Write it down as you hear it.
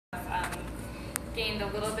gained a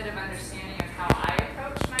little bit of understanding of how I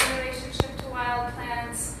approach my relationship to wild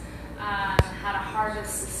plants, how to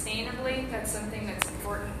harvest sustainably. That's something that's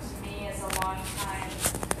important to me as a long-time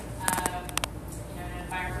an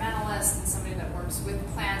environmentalist and somebody that works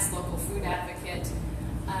with plants, local food advocate.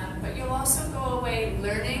 But you'll also go away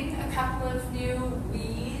learning a couple of new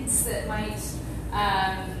weeds that might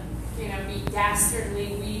be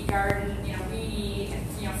dastardly weed garden, weedy,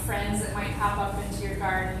 friends that might pop up into your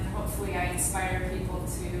garden. Hopefully I inspire people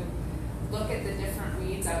to look at the different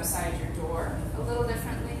weeds outside your door a little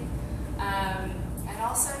differently. And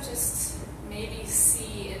also just maybe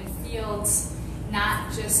see in fields,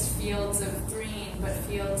 not just fields of green, but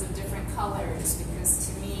fields of different colors, because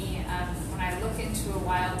to me, when I look into a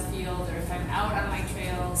wild field, or if I'm out on my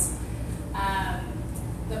trails,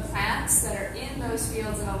 the plants that are in those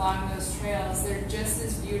fields and along those trails, they're just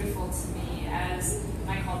as beautiful to me as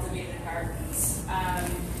my cultivated gardens.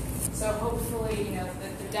 So hopefully,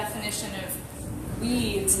 the definition of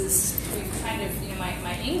weeds is kind of,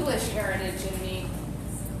 my English heritage in me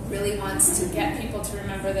really wants to get people to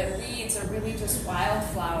remember that weeds are really just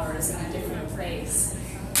wildflowers in a different place.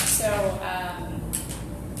 So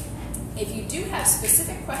if you do have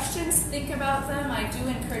specific questions, think about them. I do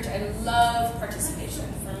encourage, I love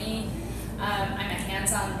participation. For me, I'm a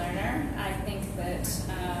hands-on learner. I think that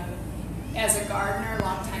as a gardener,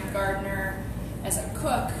 longtime gardener, as a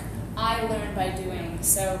cook, I learn by doing.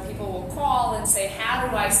 So people will call and say, how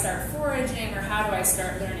do I start foraging, or how do I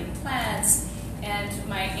start learning plants? And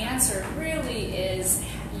my answer really is,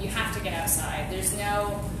 you have to get outside. There's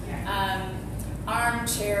no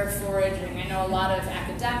armchair foraging. I know a lot of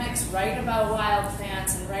academics write about wild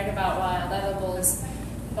plants and write about wild edibles,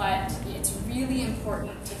 but it's really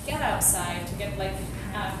important to get outside, to get,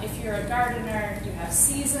 if you're a gardener, you have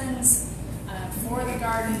seasons for the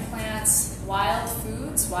garden plants. Wild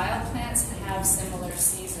foods, wild plants have similar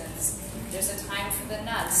seasons. There's a time for the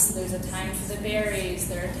nuts, there's a time for the berries,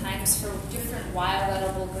 there are times for different wild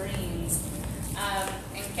edible greens.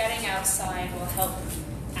 And getting outside will help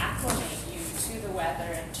acclimate you to the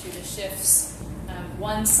weather and to the shifts.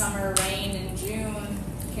 One summer rain in June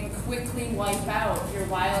can quickly wipe out your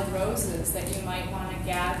wild roses that you might want to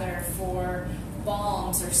gather for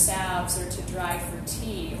balms or salves or to dry for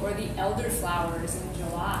tea, or the elderflowers in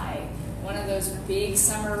July. One of those big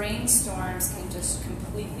summer rainstorms can just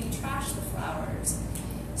completely trash the flowers.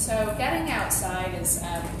 So getting outside is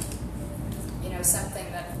something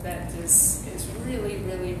that is really,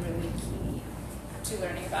 really, really key to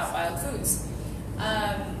learning about wild foods.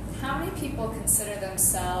 How many people consider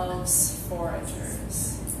themselves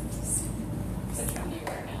foragers? Which one you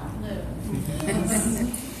are now?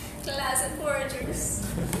 Classic foragers.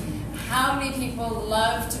 How many people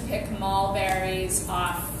love to pick mulberries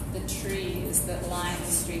off the trees that line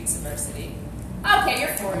the streets of our city? Okay,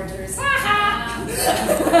 you're foragers.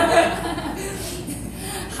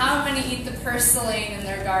 How many eat the purslane in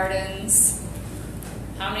their gardens?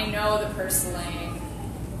 How many know the purslane?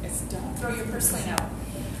 Don't throw your purslane out.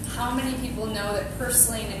 How many people know that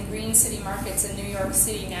purslane in green city markets in New York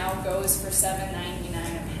City now goes for $7.99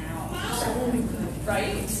 a pound?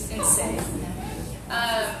 Right? Insane.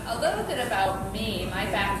 A little bit about me. My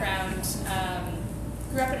background,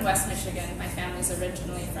 grew up in West Michigan. My family's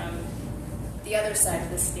originally from the other side of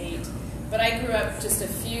the state. But I grew up just a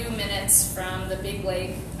few minutes from the Big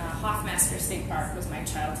Lake. Hoffmaster State Park was my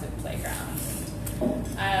childhood playground.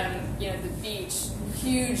 The beach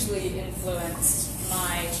hugely influenced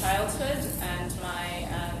my childhood and my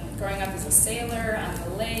growing up as a sailor on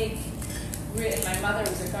the lake. And my mother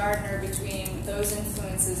was a gardener. Between those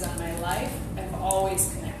influences on my life, have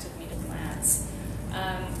always connected me to plants.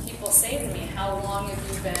 People say to me, how long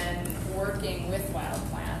have you been working with wild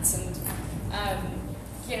plants? And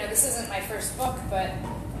this isn't my first book, but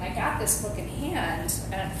when I got this book in hand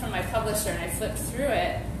from my publisher and I flipped through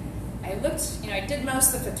it, I looked, I did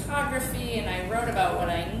most of the photography and I wrote about what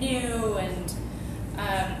I knew and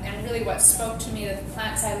really what spoke to me, the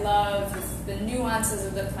plants I love, the nuances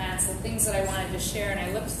of the plants, the things that I wanted to share. And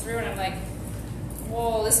I looked through and I'm like,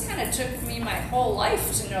 whoa, this kind of took me my whole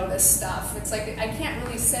life to know this stuff. It's like I can't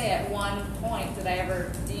really say at one point that I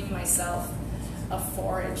ever deemed myself a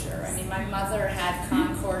forager. I mean, my mother had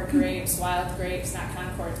Concord grapes, wild grapes, not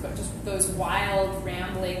Concords, but just those wild,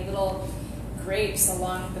 rambling little grapes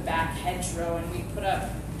along the back hedgerow, and we put up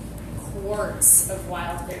quarts of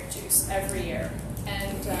wild grape juice every year.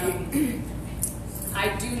 And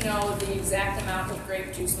I do know the exact amount of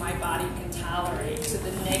grape juice my body can tolerate to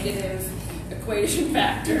the negative equation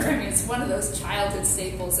factor. I mean, it's one of those childhood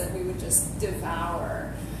staples that we would just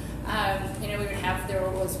devour. We would have,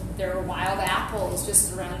 there were wild apples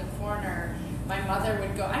just around the corner. my mother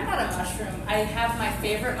would go, I'm not a mushroom. I have my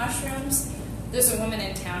favorite mushrooms. There's a woman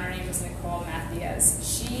in town, her name is Nicole Mathias.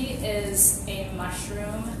 She is a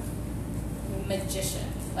mushroom magician.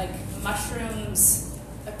 Like, mushrooms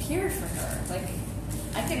appear for her. Like,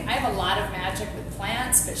 I have a lot of magic with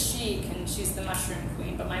plants, but she's the mushroom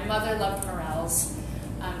queen. But my mother loved morels,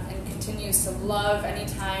 and continues to love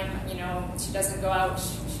anytime, she doesn't go out,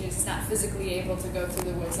 she's not physically able to go through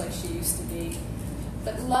the woods like she used to be,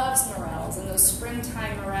 but loves morels, and those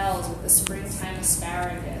springtime morels with the springtime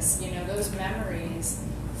asparagus, those memories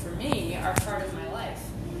for me are part of my life.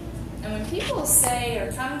 And when people say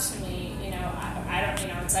or come to me,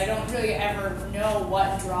 I don't really ever know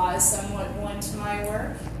what draws someone to my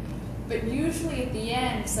work, but usually at the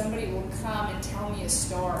end, somebody will come and tell me a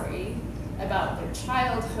story about their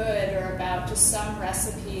childhood or about just some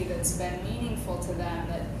recipe that's been meaningful to them,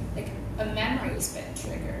 that like a memory's been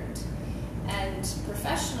triggered. And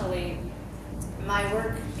professionally, my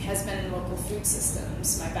work has been in local food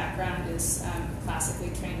systems. My background is classically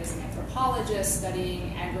trained as an anthropologist,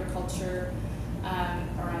 studying agriculture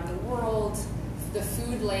around the world. The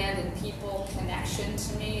food, land, and people connection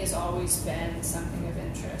to me has always been something of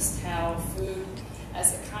interest. How food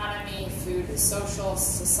as economy, food as social,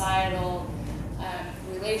 societal,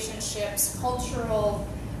 relationships, cultural,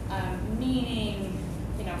 meaning,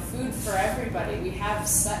 food for everybody. We have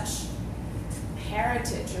such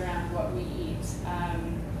heritage around what we eat.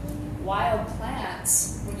 Wild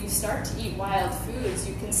plants, when you start to eat wild foods,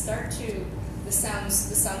 you can start to, this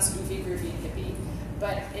sounds goofy, groovy, and hippie,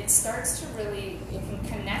 but it starts to really, it can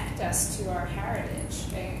connect us to our heritage,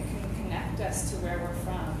 and it can connect us to where we're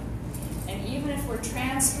from. And even if we're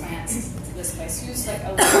transplants to this place, who's like a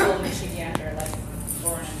local Michigander, like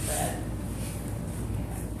born and bred?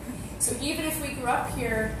 So even if we grew up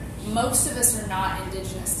here, most of us are not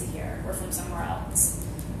indigenous to here. We're from somewhere else.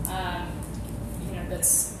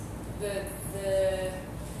 That's the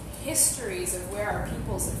histories of where our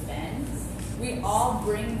peoples have been. We all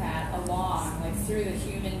bring that along, like through the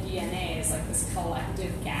human DNA, as like this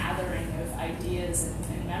collective gathering of ideas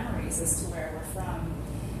and memories as to where we're from.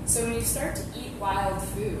 So when you start to eat wild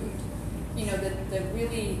food, the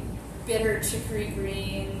really bitter chicory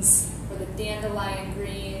greens, or the dandelion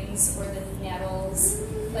greens, or the nettles,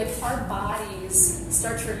 like our bodies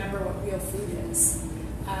start to remember what real food is.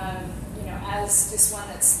 As just one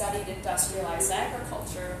that studied industrialized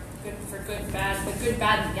agriculture, the good, bad,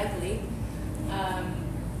 and the ugly,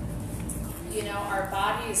 our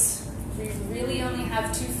bodies, we really only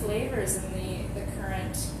have two flavors in the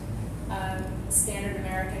current standard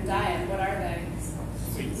American diet. What are they?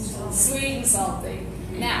 Sweet and salty.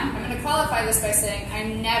 Now, I'm going to qualify this by saying I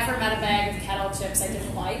never met a bag of kettle chips I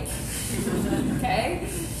didn't like. Okay?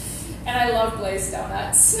 And I love glazed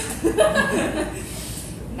donuts.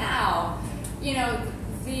 Now,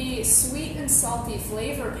 the sweet and salty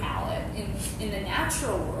flavor palette in the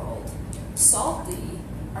natural world, salty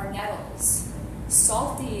are nettles.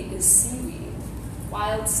 Salty is seaweed,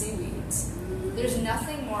 wild seaweeds. There's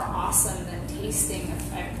nothing more awesome than tasting,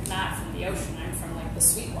 I'm not from the ocean, I'm from like the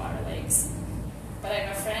Sweetwater lakes. But I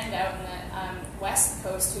have a friend out in the West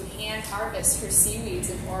Coast who hand harvests her seaweeds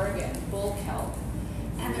in Oregon, bull kelp.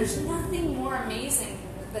 And there's nothing more amazing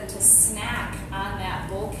than to snack on that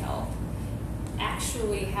bull kelp.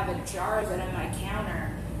 Actually have a jar of it on my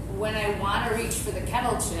counter. When I want to reach for the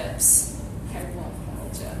kettle chips, I love kettle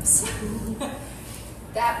chips.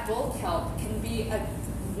 That bull kelp can be a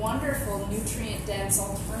wonderful nutrient-dense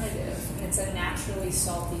alternative, and it's a naturally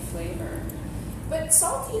salty flavor. But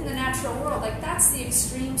salty in the natural world, like that's the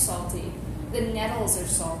extreme salty. The nettles are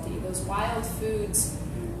salty. Those wild foods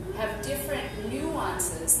have different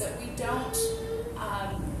nuances that we don't,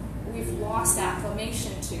 we've lost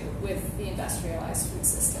acclimation to with the industrialized food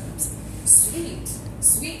systems.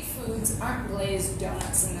 Sweet foods aren't glazed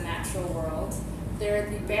donuts in the natural world. They're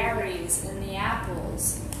the berries and the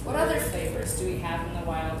apples. What other flavors do we have in the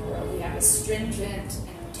wild world? We have astringent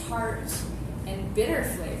and tart and bitter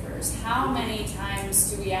flavors. How many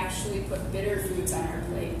times do we actually put bitter foods on our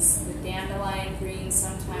plates? The dandelion greens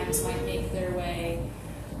sometimes might make their way.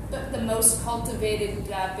 But the most cultivated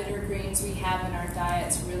bitter greens we have in our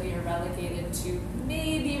diets really are relegated to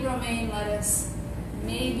maybe romaine lettuce,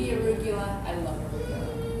 maybe arugula. I love arugula.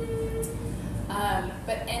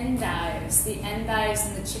 But endives, the endives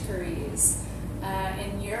and the chicories.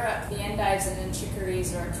 In Europe, the endives and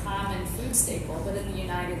chicories are a common food staple, but in the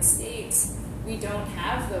United States, we don't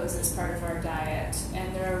have those as part of our diet,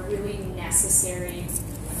 and they're a really necessary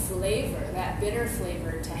flavor, that bitter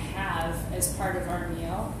flavor, to have as part of our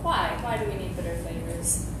meal. Why? Why do we need bitter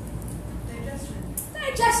flavors? Digestion.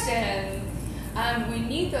 Digestion! We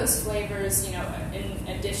need those flavors, you know, in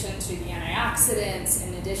addition to the antioxidants,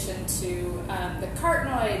 in addition to the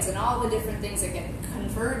carotenoids and all the different things that get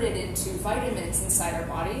converted into vitamins inside our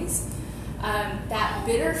bodies. That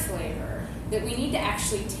bitter flavor that we need to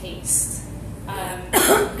actually taste.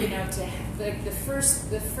 You know,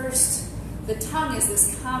 the tongue is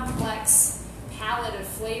this complex palette of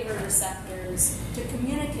flavor receptors to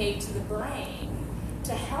communicate to the brain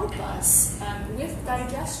to help us with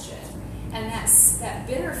digestion. And that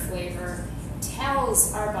bitter flavor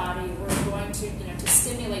tells our body we're going to, you know, to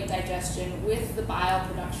stimulate digestion with the bile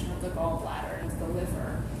production of the gallbladder and of the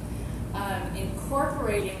liver.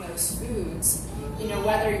 Incorporating those foods, you know,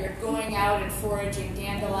 whether you're going out and foraging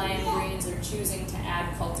dandelion greens or choosing to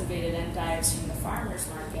add cultivated endives from the farmer's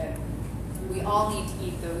market, we all need to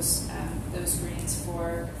eat those greens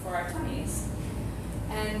for our tummies.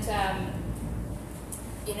 And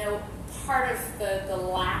you know, part of the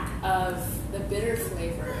lack of the bitter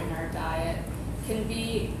flavor in our diet can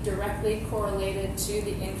be directly correlated to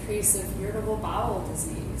the increase of irritable bowel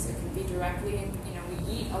disease. It can be directly, you know,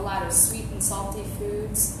 we eat a lot of sweet and salty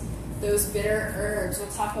foods. Those bitter herbs, we'll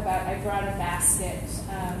talk about, I brought a basket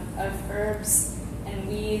of herbs and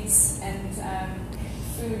weeds and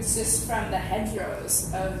foods just from the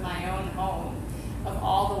hedgerows of my own home, of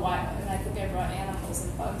all the wild, and I think I brought animals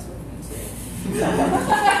and bugs with me too.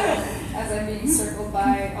 As I'm being circled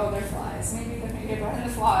by, oh, they're flies. Maybe I brought in the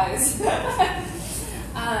flies.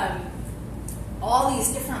 All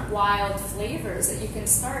these different wild flavors that you can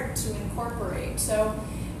start to incorporate. So,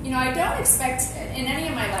 you know, I don't expect, in any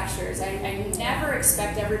of my lectures, I never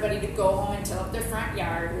expect everybody to go home and till up their front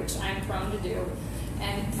yard, which I'm prone to do,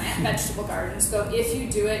 and plant vegetable gardens. Though if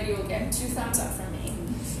you do it, you will get 2 thumbs up from me.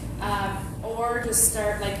 Or just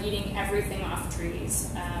start like eating everything off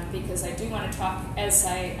trees, because I do want to talk, as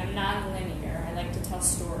I am non-linear, I like to tell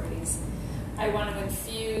stories. I want to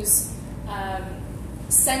infuse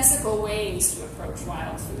sensible ways to approach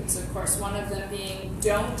wild foods. Of course, one of them being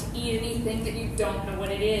don't eat anything that you don't know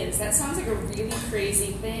what it is. That sounds like a really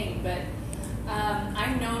crazy thing, but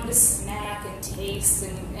I'm known to snack and taste,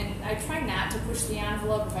 and I try not to push the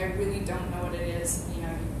envelope if I really don't know what it is. You know,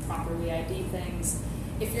 you properly ID things.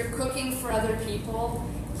 If you're cooking for other people,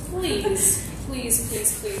 please, please,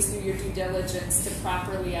 please, please do your due diligence to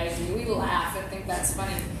properly ID. We laugh and think that's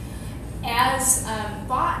funny. As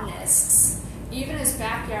botanists, even as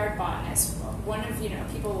backyard botanists, one of, you know,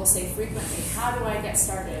 people will say frequently, how do I get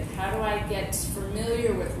started? How do I get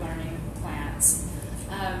familiar with learning plants?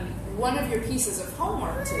 One of your pieces of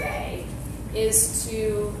homework today is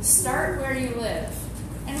to start where you live.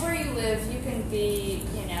 And where you live, you can be,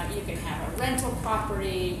 you know, you can have a rental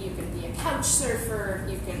property, you can be a couch surfer,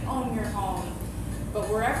 you can own your home, but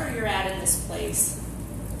wherever you're at in this place,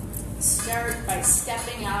 start by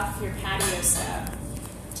stepping off your patio step.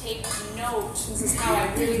 Take note. This is how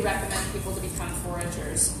I really recommend people to become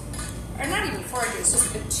foragers. Or not even foragers,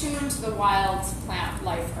 just attuned to the wild plant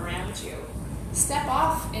life around you. Step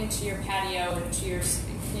off into your patio, into your,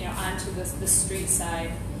 you know, onto the street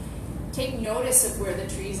side. Take notice of where the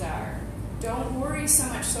trees are. Don't worry so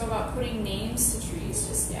much so about putting names to trees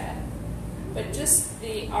just yet. But just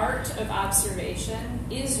the art of observation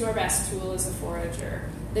is your best tool as a forager.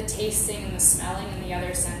 The tasting and the smelling and the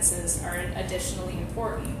other senses are additionally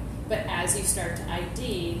important. But as you start to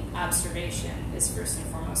ID, observation is first and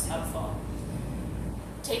foremost helpful.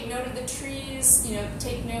 Take note of the trees, you know,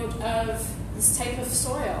 take note of this type of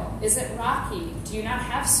soil. Is it rocky? Do you not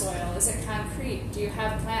have soil? Is it concrete? Do you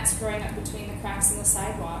have plants growing up between the cracks in the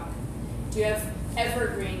sidewalk? Do you have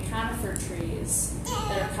evergreen conifer trees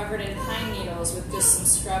that are covered in pine needles with just some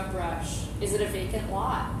scrub brush? Is it a vacant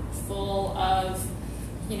lot full of,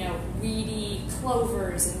 you know, weedy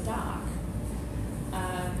clovers and dock?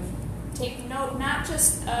 Take note not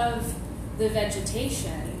just of the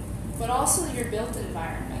vegetation, but also your built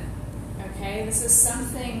environment. Okay, this is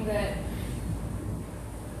something that,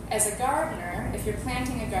 as a gardener, if you're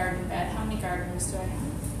planting a garden bed, how many gardeners do I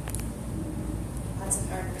have? Lots of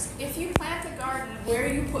gardeners. If you plant a garden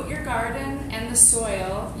where you put your garden and the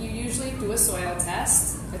soil, you usually do a soil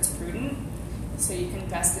test. That's prudent, so you can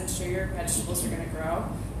best ensure your vegetables are going to grow.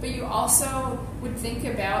 But you also would think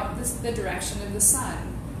about the direction of the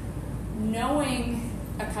sun. Knowing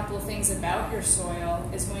a couple of things about your soil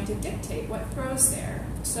is going to dictate what grows there.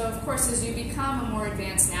 So, of course, as you become a more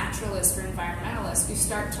advanced naturalist or environmentalist, you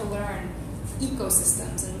start to learn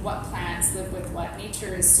ecosystems and what plants live with what.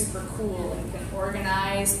 Nature is super cool and can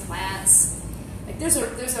organize plants. Like there's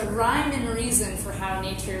a rhyme and reason for how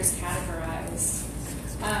nature is categorized.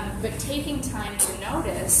 But taking time to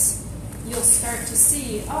notice, you'll start to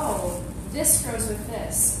see, oh, this grows with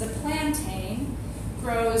this. The plantain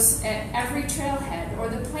grows at every trailhead, or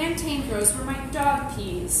the plantain grows where my dog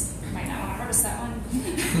pees. Might not want to harvest that one.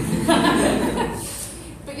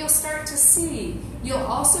 But you'll start to see. You'll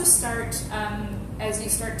also start, as you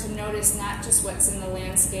start to notice not just what's in the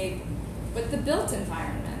landscape, but the built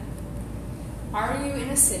environment. Are you in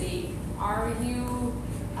a city? Are you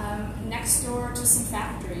next door to some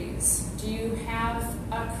factories? Do you have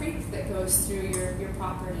a creek that goes through your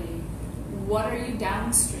property? What are you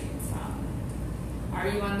downstream from? Are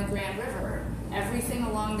you on the Grand River? Everything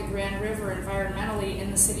along the Grand River environmentally in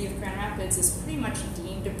the city of Grand Rapids is pretty much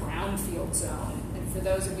deemed a brownfield zone. And for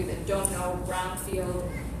those of you that don't know, brownfield,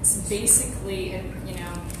 it's basically an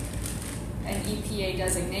EPA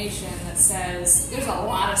designation that says there's a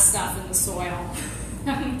lot of stuff in the soil.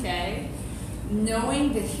 Okay?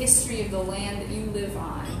 Knowing the history of the land that you live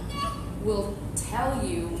on will tell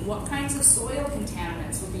you what kinds of soil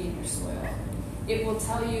contaminants will be in your soil. It will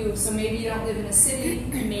tell you, so maybe you don't live in a city,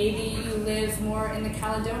 maybe you live more in the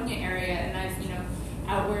Caledonia area, and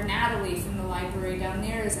out where Natalie from the library down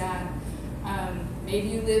there is at, maybe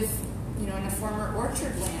you live, in a former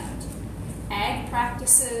orchard land. Ag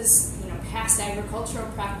practices, past agricultural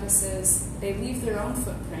practices, they leave their own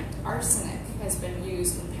footprint. Arsenic has been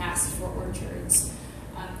used in past for orchards.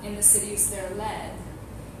 In the cities, they're lead.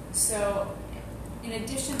 So, in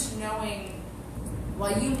addition to knowing,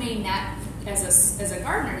 while you may not, as a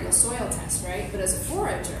gardener, you'll soil test, right? But as a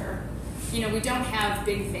forager, we don't have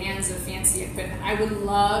big vans of fancy equipment. I would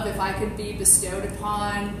love if I could be bestowed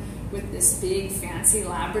upon with this big fancy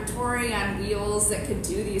laboratory on wheels that could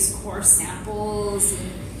do these core samples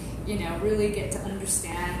and, really get to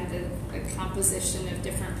understand the composition of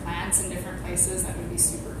different plants in different places. That would be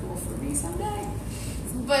super cool for me someday.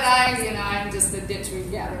 But I'm just a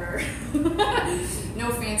ditchweed gatherer.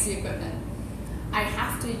 No fancy equipment. I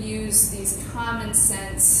have to use these common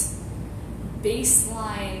sense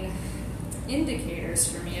baseline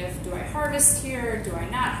indicators for me of, do I harvest here? Do I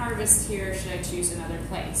not harvest here? Should I choose another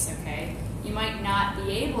place? Okay? You might not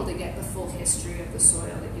be able to get the full history of the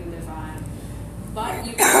soil that you live on, but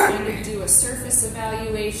you can kind of do a surface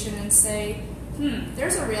evaluation and say,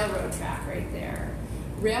 there's a railroad track right there.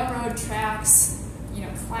 Railroad tracks,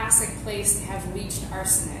 classic place to have leached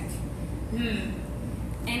arsenic.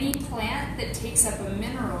 Any plant that takes up a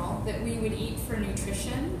mineral that we would eat for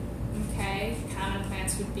nutrition, okay, common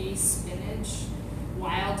plants would be spinach,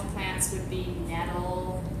 wild plants would be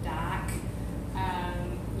nettle, dock,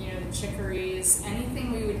 the chicories,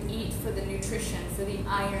 anything we would eat for the nutrition, for the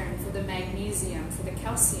iron, for the magnesium, for the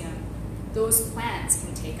calcium, those plants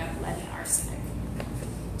can take up lead and arsenic.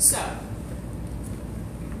 So,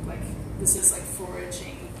 this is like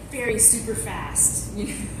foraging, very super fast,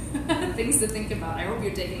 things to think about. I hope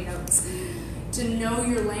you're taking notes. To know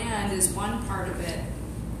your land is one part of it,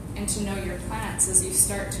 and to know your plants as you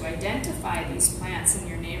start to identify these plants in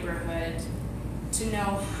your neighborhood, to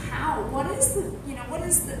know what is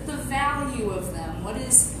the value of them? What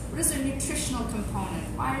is their nutritional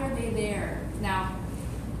component? Why are they there? Now,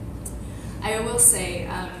 I will say,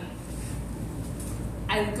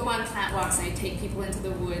 I go on plant walks and I take people into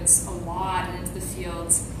the woods a lot and into the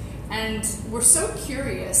fields, and we're so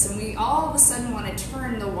curious, and we all of a sudden want to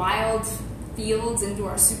turn the wild fields into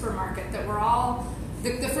our supermarket that we're all,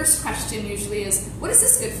 the first question usually is, what is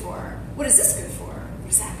this good for? What is this good for? What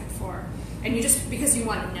is that good for? And because you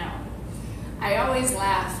want to know. I always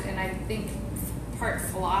laugh, and I think part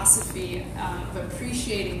philosophy of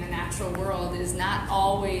appreciating the natural world is not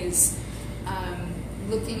always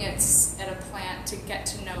looking at a plant to get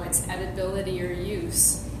to know its edibility or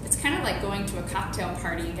use. It's kind of like going to a cocktail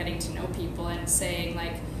party and getting to know people and saying,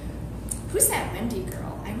 like, who's that Wendy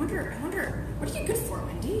girl? I wonder, what are you good for,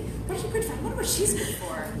 Wendy? What are you good for? I wonder what she's good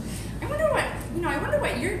for. I wonder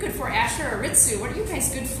what you're good for, Asher or Ritsu. What are you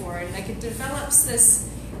guys good for? And it develops this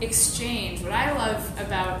exchange. What I love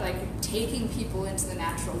about taking people into the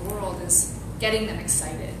natural world is getting them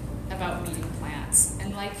excited about meeting plants.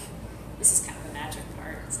 And this is kind of the magic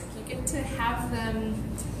part. It's you get to have them,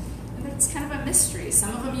 and it's kind of a mystery.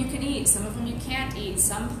 Some of them you can eat, some of them you can't eat.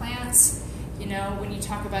 Some plants, when you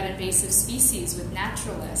talk about invasive species with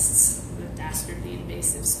naturalists, the dastardly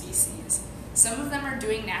invasive species, some of them are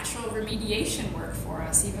doing natural remediation work for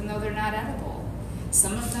us, even though they're not edible.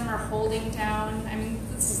 Some of them are holding down,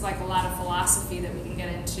 this is a lot of philosophy that we can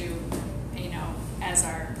get into, as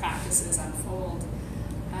our practices unfold.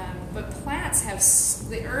 But plants have,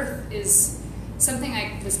 the earth is something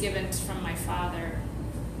I was given from my father.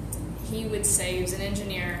 He would say, he was an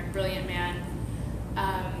engineer, brilliant man,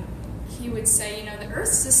 he would say, the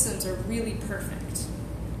earth systems are really perfect.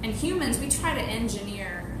 And humans, we try to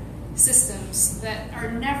engineer systems that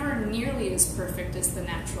are never nearly as perfect as the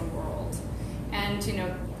natural world. And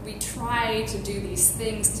we try to do these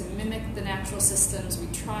things to mimic the natural systems. We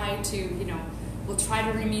try to, we'll try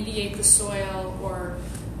to remediate the soil or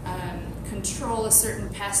control a certain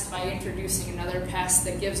pest by introducing another pest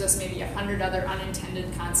that gives us maybe 100 other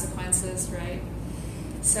unintended consequences, right?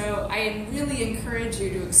 So I really encourage you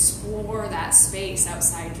to explore that space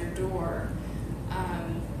outside your door,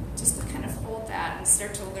 just to kind of hold that and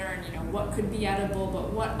start to learn, what could be edible,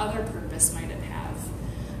 but what other purpose might it have?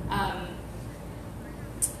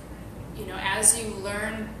 As you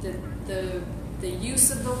learn the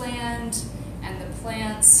use of the land and the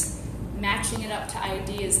plants, matching it up to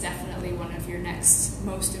ID is definitely one of your next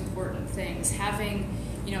most important things. Having,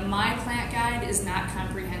 my plant guide is not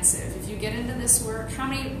comprehensive. If you get into this work, how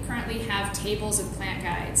many currently have tables of plant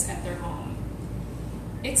guides at their home?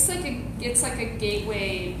 It's like a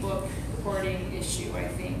gateway book hoarding issue, I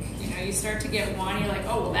think. You start to get one, you're like,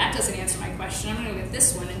 oh, well, that doesn't answer my question. I'm going to get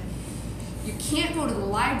this one. And you can't go to the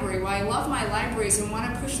library. While I love my libraries and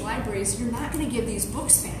want to push libraries, you're not going to give these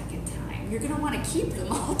books back in time. You're going to want to keep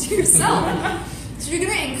them all to yourself. So you're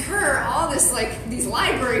going to incur all this, these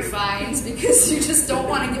library fines because you just don't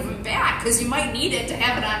want to give them back because you might need it to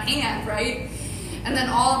have it on hand, right? And then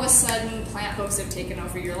all of a sudden, plant books have taken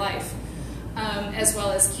over your life. As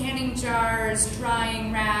well as canning jars,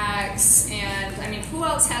 drying racks, and who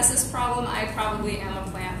else has this problem? I probably am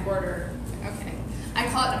a plant hoarder. Okay, I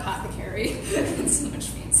call it an apothecary. It's a much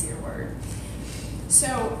fancier word.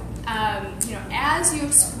 So, as you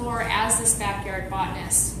explore as this backyard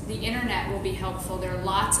botanist, the internet will be helpful. There are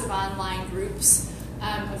lots of online groups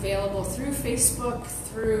available through Facebook,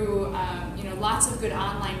 through lots of good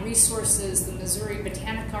online resources. The Missouri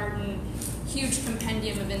Botanic Garden, huge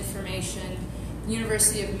compendium of information.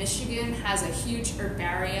 University of Michigan has a huge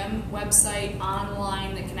herbarium website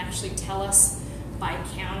online that can actually tell us by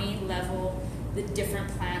county level the different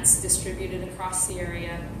plants distributed across the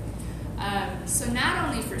area. So not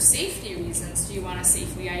only for safety reasons do you want to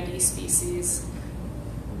safely ID species,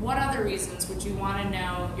 what other reasons would you want to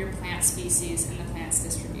know your plant species and the plant's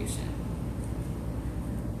distribution?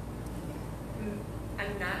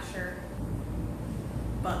 I'm not sure,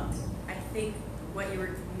 but I think what you were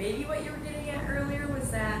getting at earlier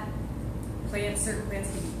was that certain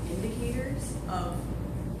plants can be indicators of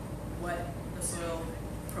what the soil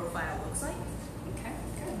profile looks like. Okay,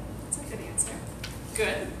 good. That's a good answer.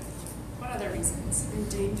 Good. What other reasons?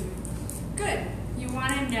 Endangered. Good. You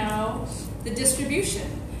want to know the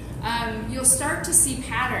distribution. You'll start to see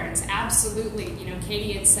patterns. Absolutely.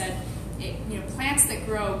 Katie had said, plants that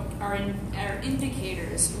grow are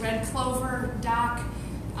indicators. Red clover, dock.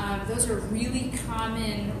 Those are really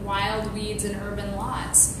common wild weeds in urban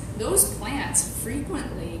lots. Those plants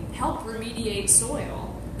frequently help remediate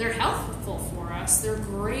soil. They're helpful for us. They're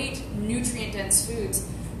great nutrient-dense foods,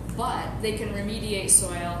 but they can remediate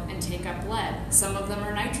soil and take up lead. Some of them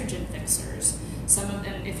are nitrogen fixers. Some of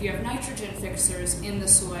them, if you have nitrogen fixers in the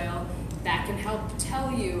soil, that can help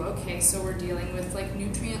tell you, okay, so we're dealing with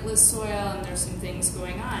nutrient-less soil and there's some things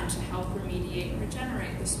going on to help remediate and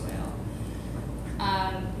regenerate the soil.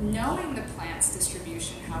 Knowing the plant's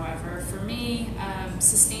distribution, however, for me,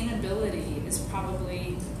 sustainability is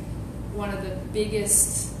probably one of the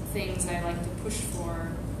biggest things I like to push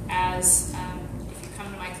for as, if you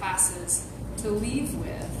come to my classes, to leave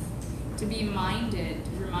with, to be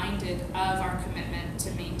reminded of our commitment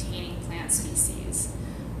to maintaining plant species.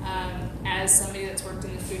 As somebody that's worked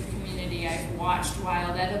in the food community, I've watched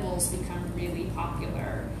wild edibles become really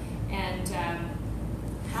popular. And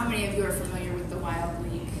how many of you are familiar with the wild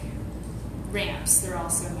leek ramps? They're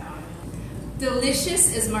also known.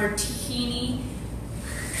 Delicious as martini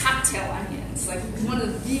cocktail onions, one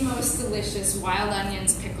of the most delicious wild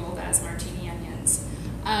onions pickled as martini onions.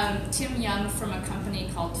 Tim Young from a company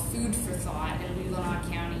called Food for Thought in Leelanau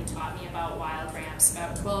County taught me about wild ramps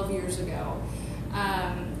about 12 years ago,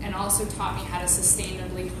 and also taught me how to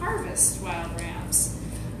sustainably harvest wild ramps.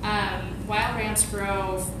 Wild ramps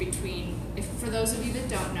grow for those of you that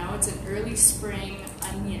don't know, it's an early spring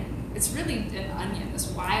onion. It's really an onion, this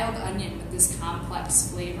wild onion with this complex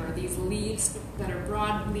flavor. These leaves that are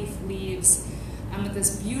broadleaf leaves with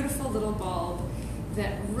this beautiful little bulb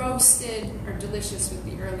that roasted are delicious with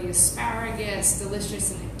the early asparagus,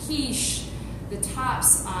 delicious in a quiche, the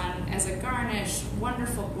tops on as a garnish.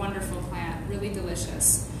 Wonderful, wonderful plant, really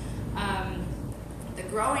delicious. The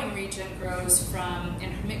growing region grows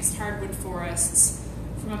in mixed hardwood forests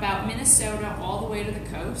from about Minnesota all the way to the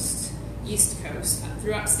coast, East Coast,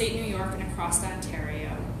 through upstate New York and across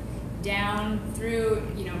Ontario, down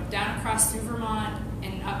across through Vermont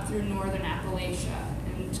and up through northern Appalachia.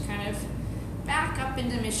 and kind of back up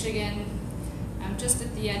into Michigan, just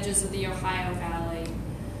at the edges of the Ohio Valley.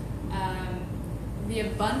 The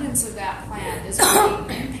abundance of that plant is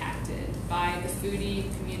being impacted by the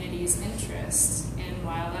foodie community's interest in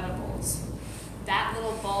wild edibles. That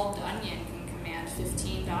little bulbed onion can command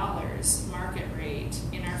 $15 market rate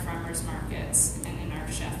in our farmers markets and in our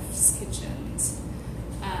chefs' kitchens.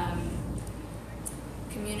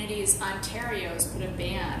 Communities, Ontario's put a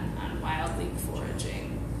ban on wild leek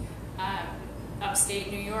foraging. Upstate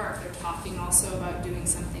New York, they're talking also about doing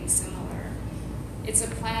something similar. It's a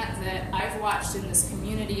plant that I've watched in this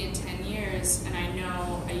community in 10 years, and I knew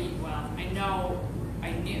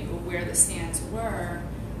where the stands were.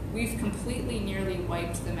 We've completely nearly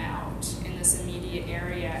wiped them out in this immediate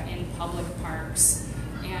area in public parks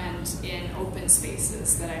and in open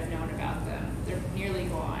spaces that I've known about them. They're nearly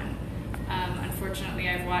gone. Unfortunately,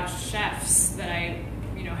 I've watched chefs that I,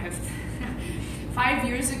 have 5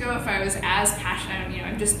 years ago, if I was as passionate,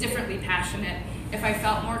 I'm just differently passionate. If I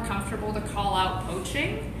felt more comfortable to call out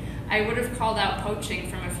poaching, I would have called out poaching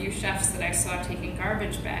from a few chefs that I saw taking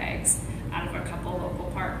garbage bags out of a couple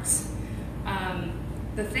local parks.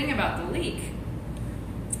 The thing about the leek,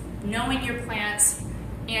 knowing your plants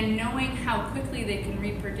and knowing how quickly they can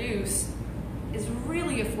reproduce is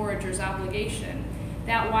really a forager's obligation.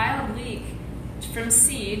 That wild leek from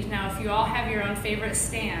seed, now if you all have your own favorite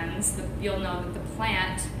stands, you'll know that the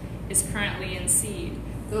plant is currently in seed.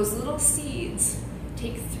 Those little seeds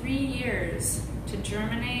take 3 years to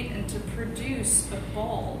germinate and to produce a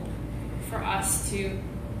bulb for us to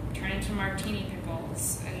turn into martini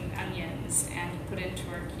pickles and onions and put into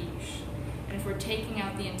our quiche. And if we're taking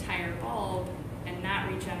out the entire bulb and not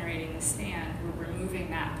regenerating the stand, we're removing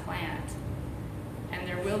that plant, and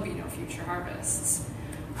there will be no future harvests.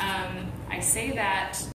 I say that